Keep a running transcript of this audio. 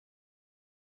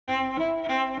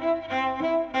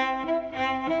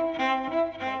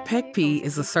PECP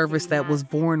is a service that was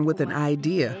born with an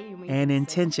idea and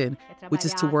intention, which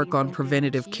is to work on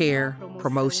preventative care,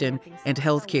 promotion, and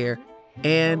healthcare,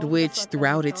 and which,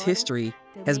 throughout its history,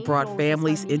 has brought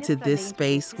families into this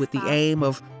space with the aim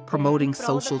of promoting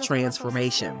social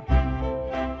transformation.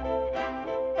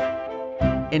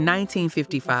 In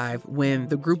 1955, when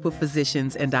the group of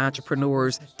physicians and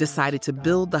entrepreneurs decided to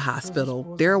build the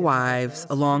hospital, their wives,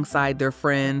 alongside their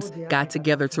friends, got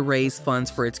together to raise funds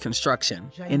for its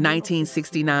construction. In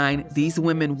 1969, these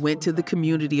women went to the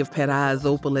community of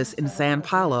Paraisópolis in São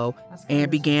Paulo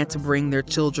and began to bring their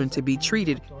children to be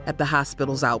treated at the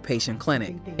hospital's outpatient clinic.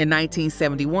 In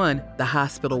 1971, the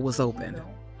hospital was opened.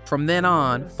 From then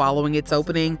on, following its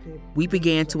opening, we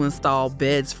began to install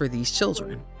beds for these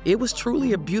children. It was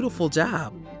truly a beautiful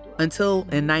job, until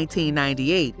in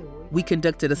 1998, we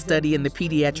conducted a study in the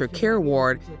pediatric care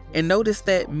ward and noticed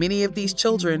that many of these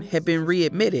children had been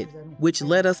readmitted, which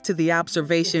led us to the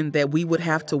observation that we would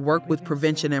have to work with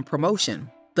prevention and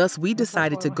promotion. Thus, we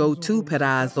decided to go to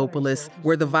Paraisópolis,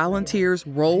 where the volunteers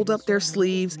rolled up their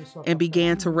sleeves and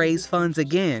began to raise funds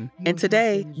again. And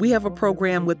today, we have a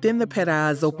program within the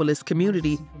Paraisópolis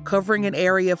community covering an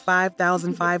area of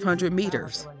 5,500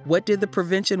 meters. What did the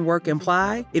prevention work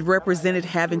imply? It represented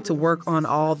having to work on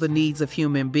all the needs of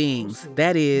human beings.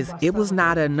 That is, it was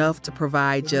not enough to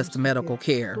provide just medical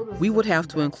care. We would have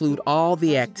to include all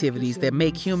the activities that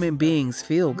make human beings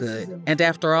feel good. And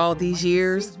after all these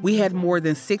years, we had more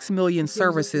than 6 million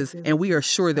services, and we are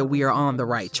sure that we are on the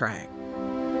right track.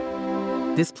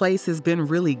 This place has been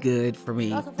really good for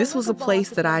me. This was a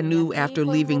place that I knew after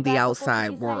leaving the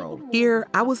outside world. Here,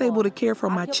 I was able to care for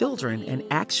my children and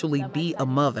actually be a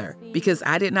mother, because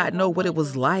I did not know what it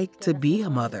was like to be a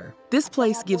mother. This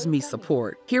place gives me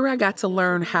support. Here I got to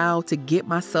learn how to get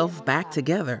myself back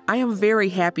together. I am very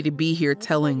happy to be here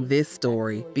telling this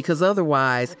story, because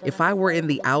otherwise, if I were in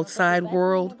the outside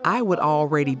world, I would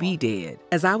already be dead.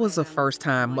 As I was a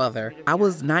first-time mother, I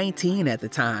was 19 at the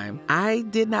time. I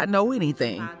did not know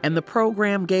anything, and the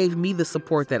program gave me the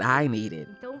support that I needed.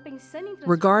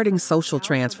 Regarding social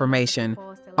transformation,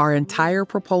 our entire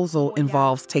proposal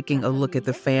involves taking a look at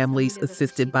the families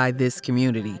assisted by this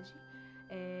community.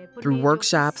 Through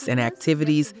workshops and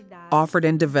activities offered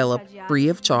and developed free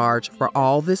of charge for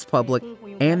all this public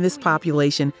and this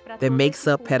population that makes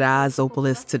up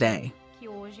Paraisópolis today.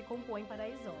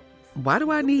 Why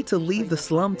do I need to leave the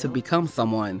slum to become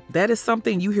someone? That is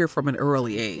something you hear from an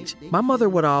early age. My mother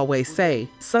would always say,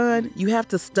 son, you have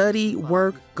to study,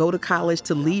 work, go to college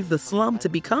to leave the slum to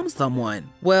become someone.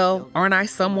 Well, aren't I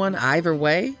someone either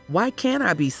way? Why can't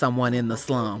I be someone in the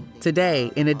slum?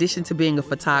 Today, in addition to being a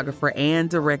photographer and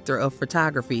director of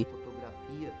photography,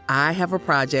 I have a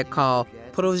project called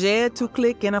Projeto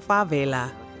Clique na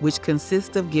Favela, which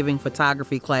consists of giving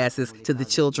photography classes to the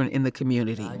children in the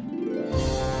community.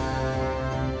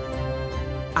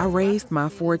 I raised my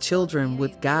 4 children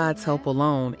with God's help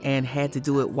alone and had to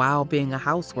do it while being a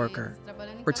houseworker.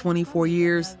 For 24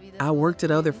 years, I worked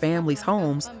at other families'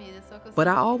 homes, but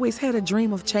I always had a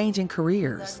dream of changing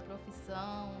careers.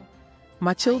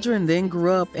 My children then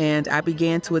grew up and I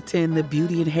began to attend the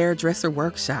beauty and hairdresser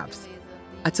workshops.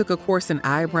 I took a course in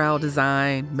eyebrow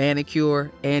design, manicure,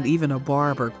 and even a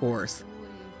barber course.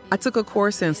 I took a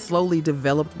course and slowly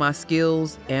developed my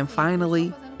skills, and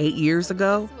finally, 8 years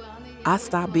ago, I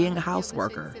stopped being a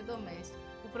houseworker.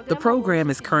 The program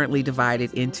is currently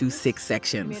divided into 6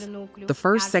 sections. The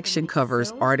first section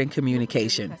covers art and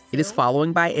communication. It is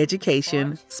followed by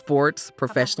education, sports,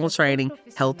 professional training,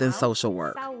 health, and social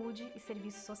work.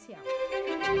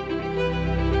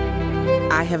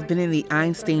 I have been in the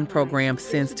Einstein program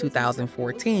since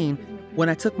 2014, when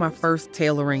I took my first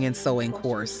tailoring and sewing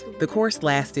course. The course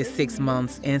lasted 6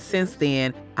 months, and since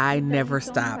then, I never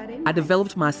stopped. I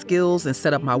developed my skills and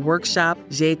set up my workshop,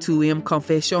 J2M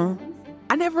Confession.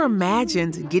 I never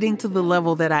imagined getting to the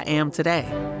level that I am today.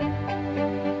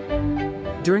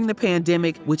 During the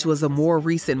pandemic, which was a more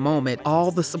recent moment, all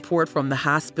the support from the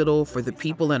hospital for the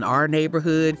people in our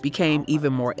neighborhood became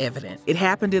even more evident. It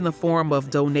happened in the form of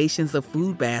donations of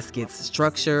food baskets,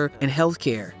 structure, and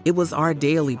healthcare. It was our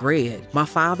daily bread. My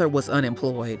father was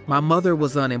unemployed. My mother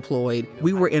was unemployed.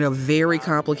 We were in a very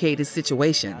complicated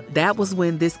situation. That was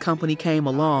when this company came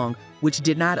along, which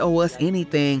did not owe us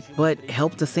anything, but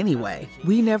helped us anyway.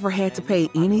 We never had to pay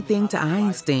anything to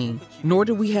Einstein, nor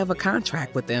did we have a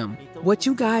contract with them. What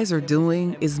you guys are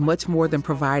doing is much more than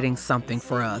providing something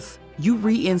for us. You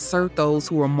reinsert those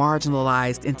who are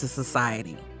marginalized into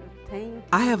society.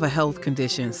 I have a health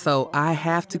condition, so I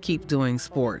have to keep doing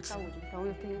sports.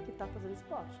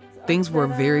 Things were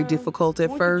very difficult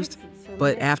at first,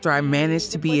 But after I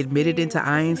managed to be admitted into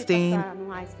Einstein,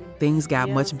 things got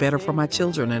much better for my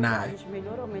children and I.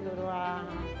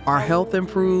 Our health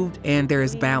improved and there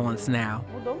is balance now.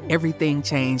 Everything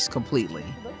changed completely.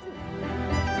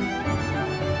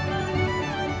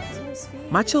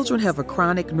 My children have a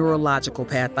chronic neurological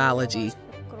pathology,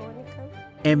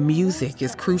 and music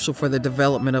is crucial for the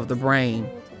development of the brain.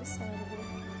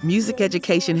 Music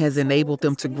education has enabled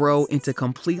them to grow into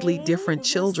completely different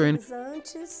children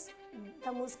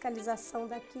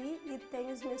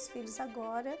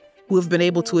who have been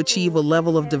able to achieve a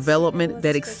level of development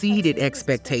that exceeded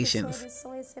expectations.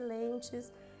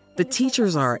 The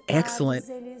teachers are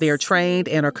excellent. They are trained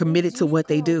and are committed to what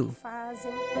they do.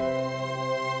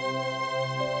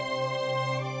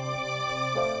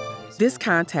 This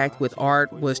contact with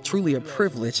art was truly a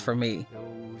privilege for me.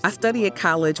 I studied at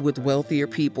college with wealthier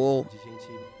people,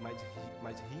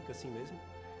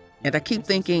 and I keep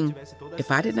thinking,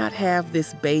 if I did not have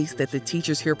this base that the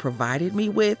teachers here provided me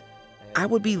with, I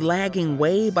would be lagging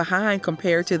way behind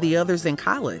compared to the others in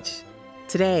college.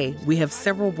 Today, we have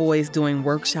several boys doing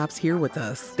workshops here with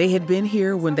us. They had been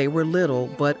here when they were little,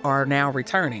 but are now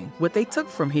returning. What they took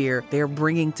from here, they're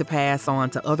bringing to pass on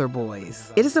to other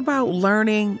boys. It is about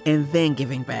learning and then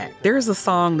giving back. There is a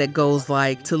song that goes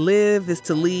like, "To live is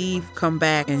to leave, come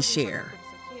back and share."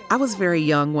 I was very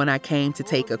young when I came to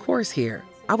take a course here.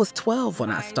 I was 12 when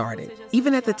I started.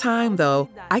 Even at the time, though,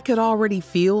 I could already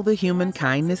feel the human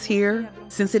kindness here,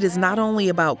 since it is not only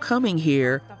about coming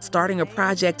here, starting a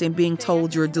project and being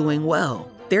told you're doing well.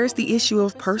 There's the issue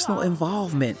of personal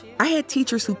involvement. I had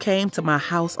teachers who came to my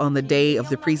house on the day of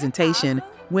the presentation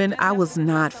when I was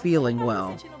not feeling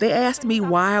well. They asked me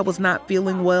why I was not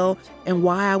feeling well and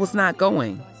why I was not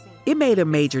going. It made a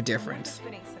major difference.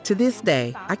 To this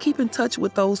day, I keep in touch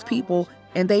with those people,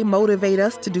 and they motivate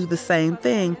us to do the same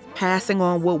thing, passing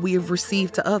on what we have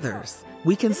received to others.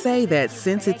 We can say that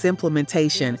since its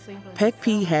implementation,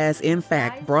 PECP has in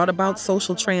fact brought about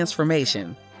social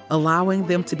transformation, allowing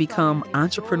them to become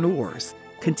entrepreneurs,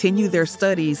 continue their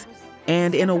studies,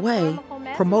 and in a way,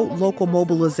 promote local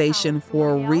mobilization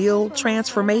for real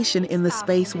transformation in the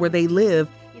space where they live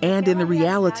and in the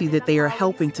reality that they are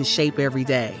helping to shape every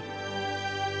day.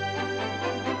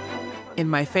 In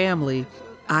my family,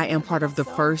 I am part of the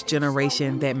first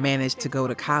generation that managed to go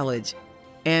to college.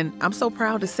 And I'm so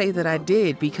proud to say that I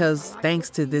did because thanks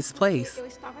to this place.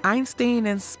 Einstein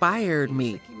inspired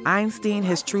me. Einstein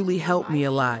has truly helped me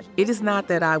a lot. It is not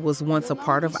that I was once a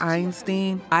part of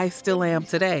Einstein. I still am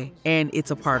today, and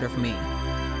it's a part of me.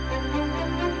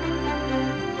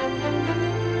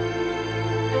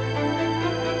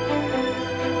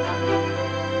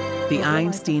 The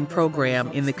Einstein program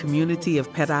in the community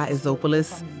of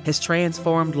Paraisópolis has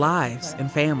transformed lives and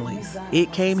families.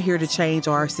 It came here to change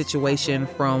our situation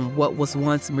from what was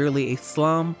once merely a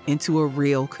slum into a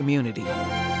real community.